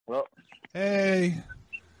Hey,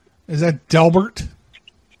 is that Delbert?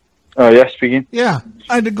 Yes, speaking. Yeah,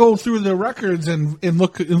 I had to go through the records and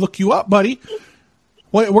look you up, buddy.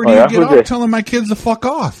 Where do you get off telling my kids to fuck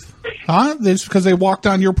off? Huh? This because they walked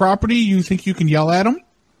on your property? You think you can yell at them?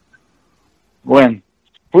 When?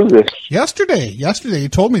 Who's this? Yesterday. You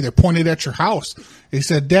told me they pointed at your house. They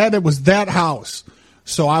said, Dad, it was that house.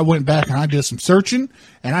 So I went back and I did some searching,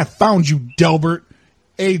 and I found you, Delbert,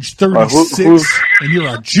 age 36, and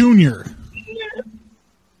you're a junior.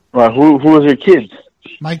 Who was your kids?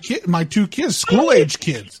 My two kids, school-age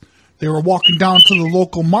kids. They were walking down to the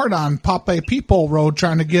local mart on Popeye Peephole Road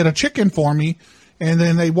trying to get a chicken for me, and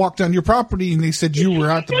then they walked on your property, and they said you were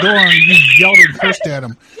at the door, and you yelled and cursed at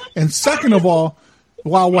them. And second of all,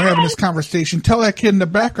 while we're having this conversation, tell that kid in the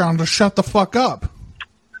background to shut the fuck up.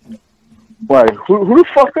 Why? Who the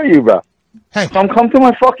fuck are you, bro? Hey, come to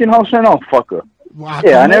my fucking house right now, fucker. Well,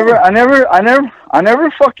 I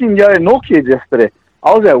never fucking yelled at no kids yesterday.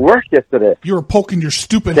 I was at work yesterday. You were poking your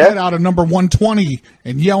stupid head out of number 120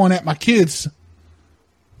 and yelling at my kids.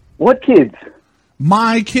 What kids?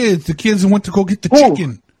 My kids, the kids that went to go get the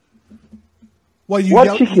chicken. Well,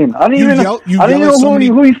 what chicken? I don't even know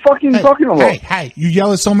who you fucking talking about. Hey, you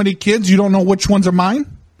yell at so many kids, you don't know which ones are mine?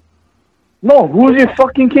 No, who's your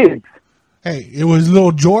fucking kids? Hey, it was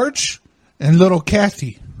little George and little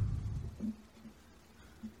Kathy.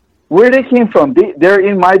 Where they came from? They're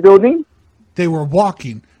in my building? They were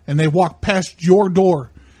walking, and they walked past your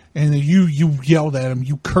door, and you yelled at them,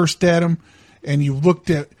 you cursed at them, and you looked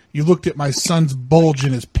at my son's bulge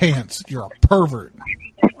in his pants. You're a pervert.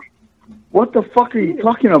 What the fuck are you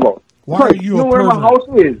talking about? Why are you a pervert? Where my house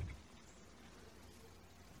is?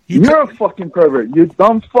 You're a fucking pervert, you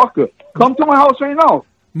dumb fucker. Come to my house right now.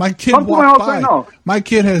 My kid walked by. Right now. My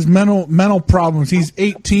kid has mental problems. He's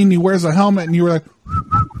 18. He wears a helmet, and you were like,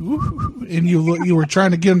 and you were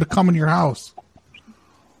trying to get him to come in your house.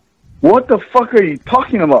 What the fuck are you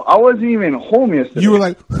talking about? I wasn't even home yesterday. You were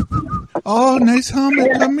like, oh, nice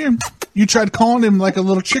helmet, come here. You tried calling him like a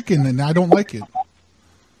little chicken, and I don't like it.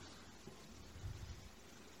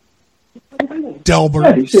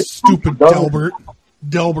 Delbert, stupid Delbert.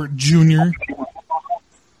 Delbert Jr.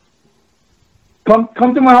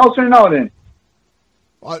 Come to my house right now, then.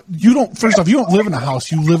 First off, you don't live in a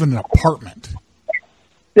house. You live in an apartment.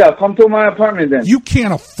 Yeah, come to my apartment, then. You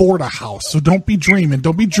can't afford a house, so don't be dreaming.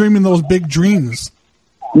 Don't be dreaming those big dreams.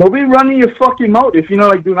 Nobody running your fucking mouth if you know,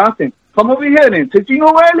 like, do nothing. Come over here, then. Since you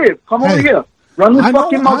know where I live, come over here. Run the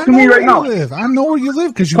fucking mouth to me right now. I know where you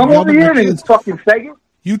live because you come over here, then, you fucking faggot.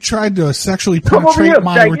 You tried to sexually penetrate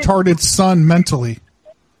my retarded son mentally.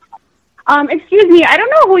 Excuse me, I don't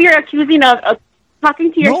know who you're accusing of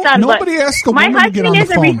talking to your son, nobody but asked a woman to get on the phone.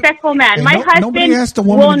 My husband is a respectful man. Hey, my husband nobody asked a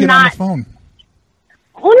woman to get on the phone.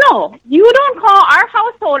 Oh, no. You don't call our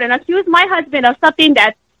household and accuse my husband of something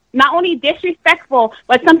that's not only disrespectful,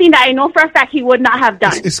 but something that I know for a fact he would not have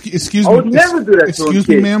done. Excuse me. I would never do that. Excuse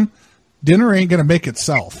me, ma'am. Dinner ain't going to make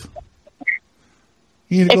itself.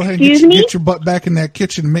 You need to go ahead and get your butt back in that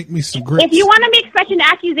kitchen and make me some grits. If you want to make such an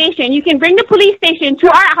accusation, you can bring the police station to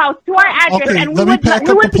our house, to our address. Okay, and let me pack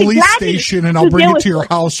up the police station and I'll bring it to your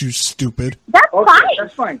house, you stupid. That's fine.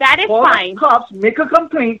 That's fine. That is fine. Cops, make a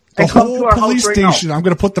complaint. The whole police station. I'm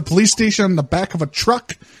going to put the police station on the back of a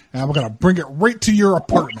truck and I'm going to bring it right to your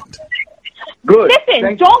apartment. Good.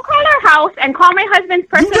 Listen, don't call our house and call my husband's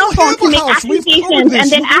personal phone to make accusations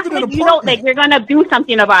and then act like you don't, like you're going to do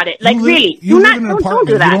something about it. Like, really. You live in an apartment.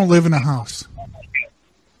 You don't live in a house.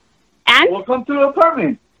 And? Welcome to the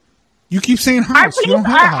apartment. You keep saying house. You don't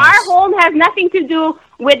have a house. Our home has nothing to do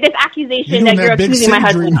with this accusation that you're accusing my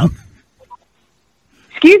husband of.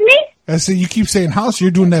 Excuse me? I said, you keep saying house.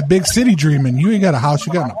 You're doing that big city dreaming. You ain't got a house.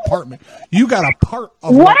 You got an apartment. You got a part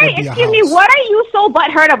of what would be a house. Excuse me, what are you so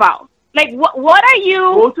butthurt about? Like, what are you...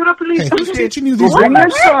 Go to the police station, go bring your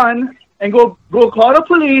son, and go call the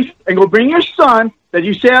police, and go bring your son that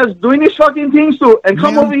you say is doing these fucking things to, and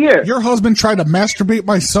come over here. Your husband tried to masturbate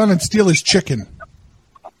my son and steal his chicken.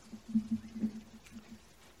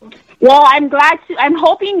 Well, I'm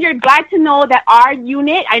hoping you're glad to know that our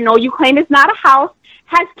unit, I know you claim it's not a house,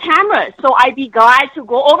 has cameras. So I'd be glad to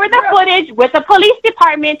go over the footage with the police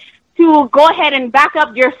department to go ahead and back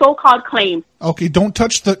up your so-called claim. Okay, don't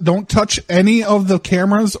touch any of the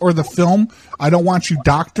cameras or the film. I don't want you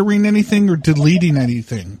doctoring anything or deleting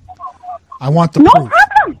anything. I want the proof. No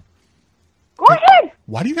problem. Go ahead.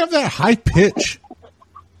 Why do you have that high pitch?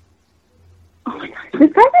 Oh my God,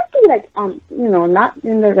 this guy must be like, not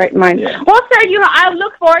in the right mind. Well, sir, I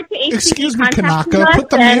look forward to HPD. Excuse me, Kanaka. Put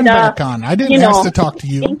the man back on. I didn't ask to talk to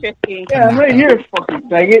you. Interesting. Yeah, I'm right here, fucking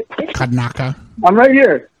faggot. Kanaka. I'm right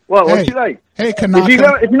here. What? What's she like? Hey, Kanaka.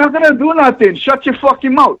 If you're not gonna do nothing, shut your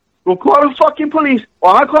fucking mouth. We'll call the fucking police, or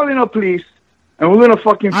I'm calling the police, and we're gonna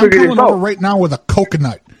fucking figure this out. I'm coming over right now with a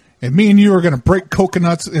coconut, and me and you are gonna break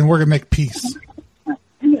coconuts, and we're gonna make peace.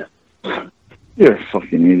 You're a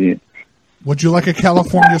fucking idiot. Would you like a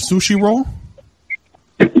California sushi roll?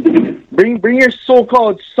 Bring your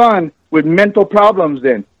so-called son with mental problems.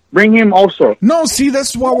 Then bring him also. No, see,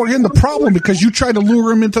 that's why we're in the problem, because you tried to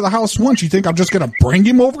lure him into the house once. You think I'm just gonna bring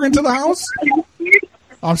him over into the house?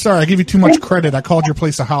 I'm sorry, I give you too much credit. I called your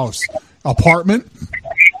place a house. Apartment?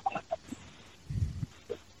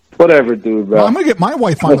 Whatever, dude, bro. Well, I'm going to get my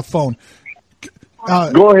wife on the phone.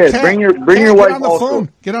 Go ahead. Kat, bring your Kat, wife get on the also. phone.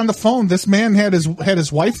 Get on the phone. This man had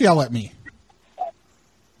his wife yell at me.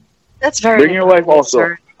 That's very Bring your wife also.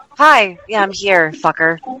 Sir. Hi. Yeah, I'm here,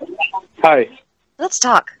 fucker. Hi. Let's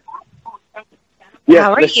talk. Yes,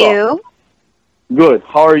 How are let's you? talk. Good.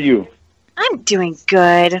 How are you? I'm doing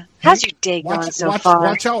good. How's your day going so far?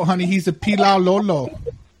 Watch out, honey. He's a Pilau Lolo.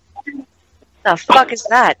 The fuck is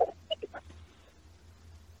that?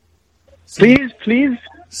 Please.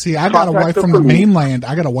 See, I got a wife from the mainland.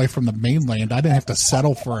 I didn't have to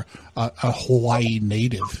settle for a Hawaii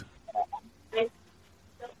native.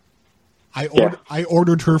 I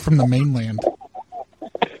ordered her from the mainland.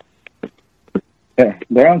 Yeah,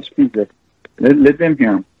 they're on speaker. Let them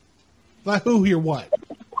hear him. Let who hear what?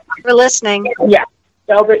 We're listening. Yeah.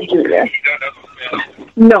 Albert Jr.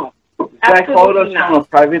 No. Guy called us on a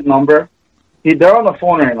private number. They're on the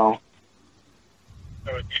phone right now.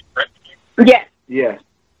 Yes. Yes.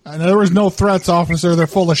 And there was no threats, officer. They're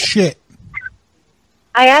full of shit.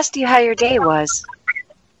 I asked you how your day was.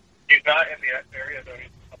 He's not in the area,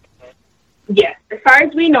 though. Yes. As far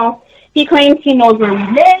as we know, he claims he knows where we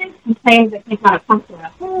live. He claims that he's not come to our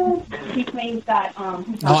home. He claims that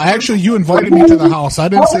No, actually, you invited me to the house. I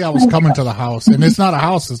didn't say I was coming to the house, and it's not a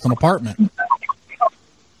house; it's an apartment.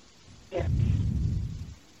 Yeah.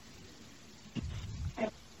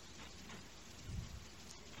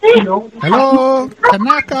 Hello,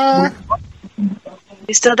 Kanaka.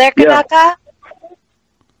 You still there, Kanaka?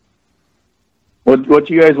 What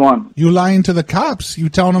you guys want? You lying to the cops. You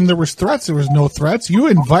telling them there was threats. There was no threats. You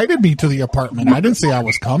invited me to the apartment. I didn't say I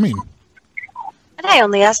was coming. And I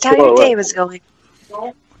only asked how your day was going.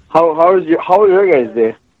 How was your guys'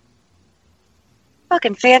 day?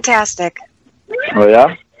 Fucking fantastic. Oh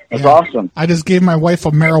yeah, that's awesome. I just gave my wife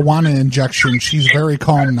a marijuana injection. She's very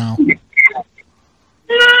calm now.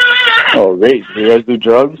 Oh great! Do you guys do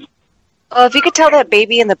drugs? Oh, if you could tell that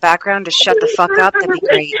baby in the background to shut the fuck up, that'd be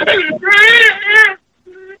great.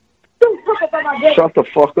 Shut the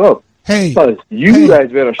fuck up. Hey, you guys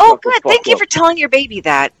better shut Oh, the good. fuck Thank you up. for telling your baby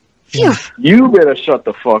that. Phew. Yeah. You better shut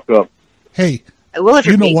the fuck up. Hey, Well, if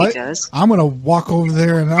your you know baby what? does. I'm going to walk over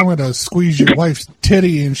there and I'm going to squeeze your wife's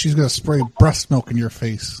titty and she's going to spray breast milk in your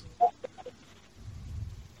face.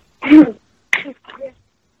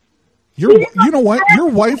 You know what? Your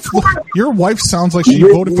wife sounds like she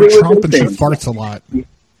voted for Trump and she farts a lot. You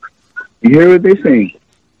hear what they're saying?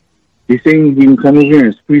 They're saying you can come over here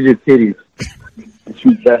and squeeze your titties and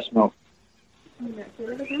shoot breast milk.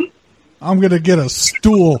 I'm going to get a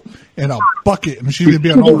stool and a bucket and she's going to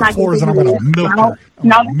be on all fours and I'm going to milk her. I'm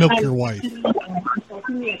going to milk your wife.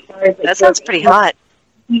 That sounds pretty hot.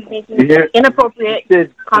 Inappropriate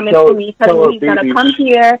comments to me. Suddenly he's gonna come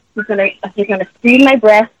here. He's gonna squeeze my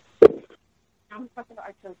breast. I'm talking to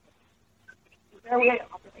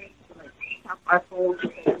our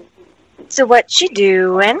children. So what you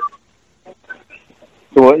doing?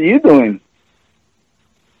 So what are you doing?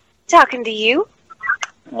 Talking to you?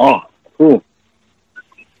 Oh, cool.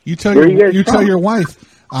 You tell Where you your guys from?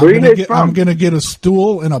 wife Where you guys from? I'm gonna get a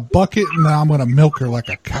stool and a bucket and then I'm gonna milk her like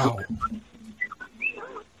a cow.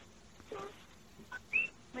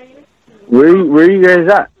 Where you guys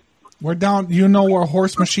at? We're down. You know where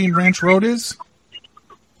Horse Machine Ranch Road is?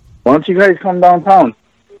 Why don't you guys come downtown?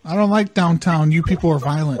 I don't like downtown. You people are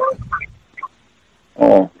violent.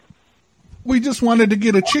 Oh, We just wanted to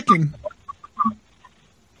get a chicken.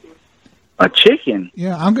 a chicken?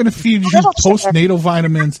 Yeah, I'm going to feed you Little chicken. postnatal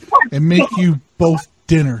vitamins and make you both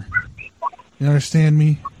dinner. You understand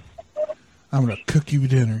me? I'm going to cook you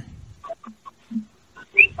dinner.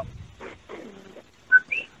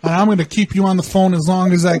 And I'm going to keep you on the phone as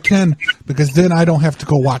long as I can because then I don't have to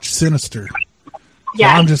go watch Sinister. So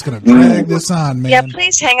Yeah. I'm just going to drag this on, man. Yeah,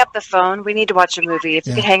 please hang up the phone. We need to watch a movie. If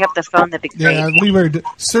you could hang up the phone, that'd be great. Yeah, we were.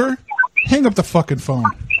 Sir, hang up the fucking phone.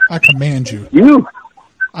 I command you. You?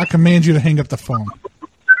 I command you to hang up the phone.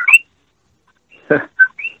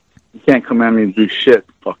 You can't command me to do shit,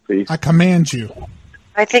 fuckface. I command you.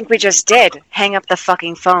 I think we just did. Hang up the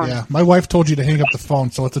fucking phone. Yeah, my wife told you to hang up the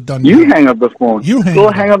phone, so it's a done You deal. hang up the phone. You hang Go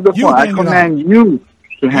it hang up. up the You phone. I hang it command you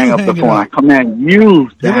to hang up hang the it phone. up. I command you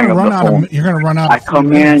to You're hang gonna up run the out phone. of. You're gonna run out. I of 3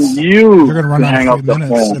 command minutes. you You're gonna run to out hang of up 3 the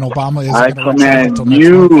minutes, phone. and Obama is I gonna reach out until command next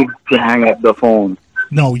you month. to hang up the phone.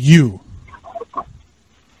 No, you.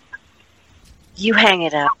 You hang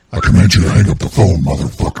it up. I command you to hang up the phone,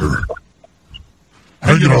 motherfucker.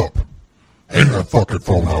 Hang it up. Hang that fucking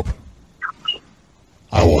phone up.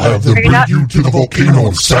 I will have them bring you to the volcano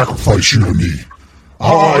and sacrifice you to me.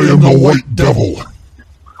 I am the white devil.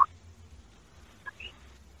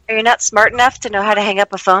 Are you not smart enough to know how to hang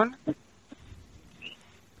up a phone?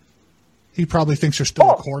 He probably thinks you're still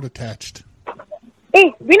a cord attached.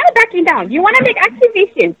 Hey, we're not backing down. You want to make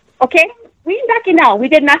accusations, okay? We ain't backing down. We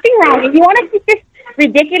did nothing wrong. If you want to keep this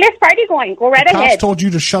ridiculous party going, go right The cops ahead. told you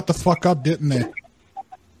to shut the fuck up, didn't they?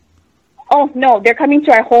 Oh, no, they're coming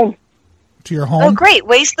to our home. To your home? Oh, great.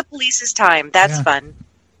 Waste the police's time. That's Yeah. fun.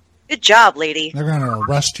 Good job, lady. They're gonna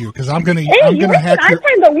arrest you because I'm gonna Hey, I'm you gonna have hack an your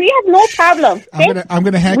time, but we have no problem. Okay? I'm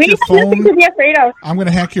gonna hack we your have nothing to phone. be afraid of. I'm gonna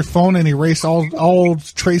hack your phone and erase all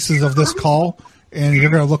traces of this call, and you're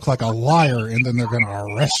gonna look like a liar, and then they're gonna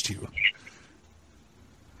arrest you.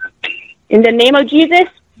 In the name of Jesus,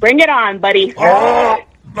 bring it on, buddy. Oh,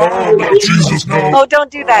 no, not Jesus, no. Oh, don't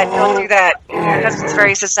do that. Don't do that. Your husband's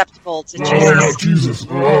very susceptible to No, Jesus. not Jesus,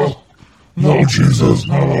 no. No, Jesus,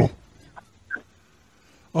 no.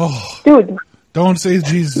 Oh, Dude, don't say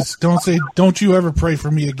Jesus. Don't you ever pray for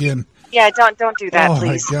me again. Yeah, don't do that, Oh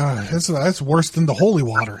please. my God, that's worse than the holy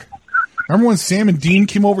water. Remember when Sam and Dean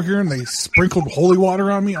came over here and they sprinkled holy water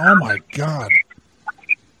on me? Oh my God!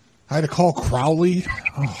 I had to call Crowley.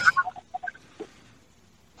 Oh.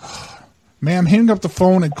 Ma'am, hang up the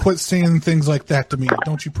phone and quit saying things like that to me.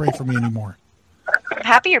 Don't you pray for me anymore. I'm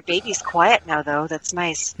happy your baby's quiet now, though. That's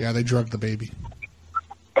nice. Yeah, they drugged the baby.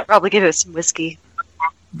 Probably give it some whiskey.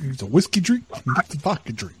 It's a whiskey drink and it's a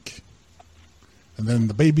vodka drink. And then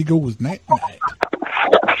the baby goes night-night.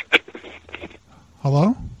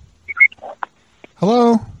 Hello?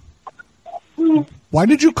 Hello? Why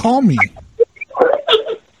did you call me?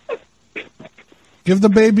 Give the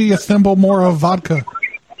baby a thimble more of vodka.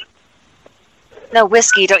 No,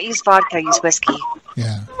 whiskey. Don't use vodka. Use whiskey.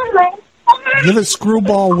 Yeah. Give it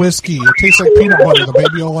screwball whiskey. It tastes like peanut butter. The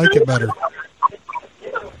baby will like it better.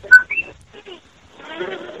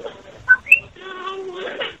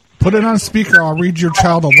 Put it on speaker. I'll read your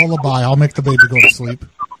child a lullaby. I'll make the baby go to sleep.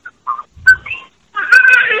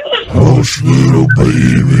 Hush, little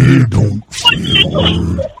baby, don't say a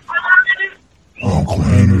word. Uncle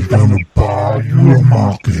Henry's gonna buy you a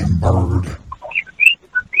mockingbird.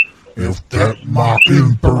 If that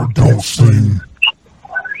mockingbird don't sing,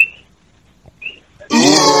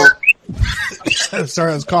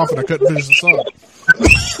 Sorry, I was coughing. I couldn't finish the song.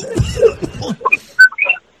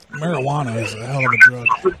 Marijuana is a hell of a drug.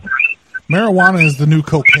 Marijuana is the new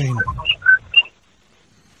cocaine.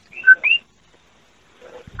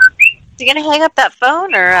 You gonna hang up that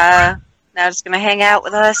phone, or now just gonna hang out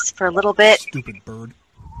with us for a little bit? Stupid bird.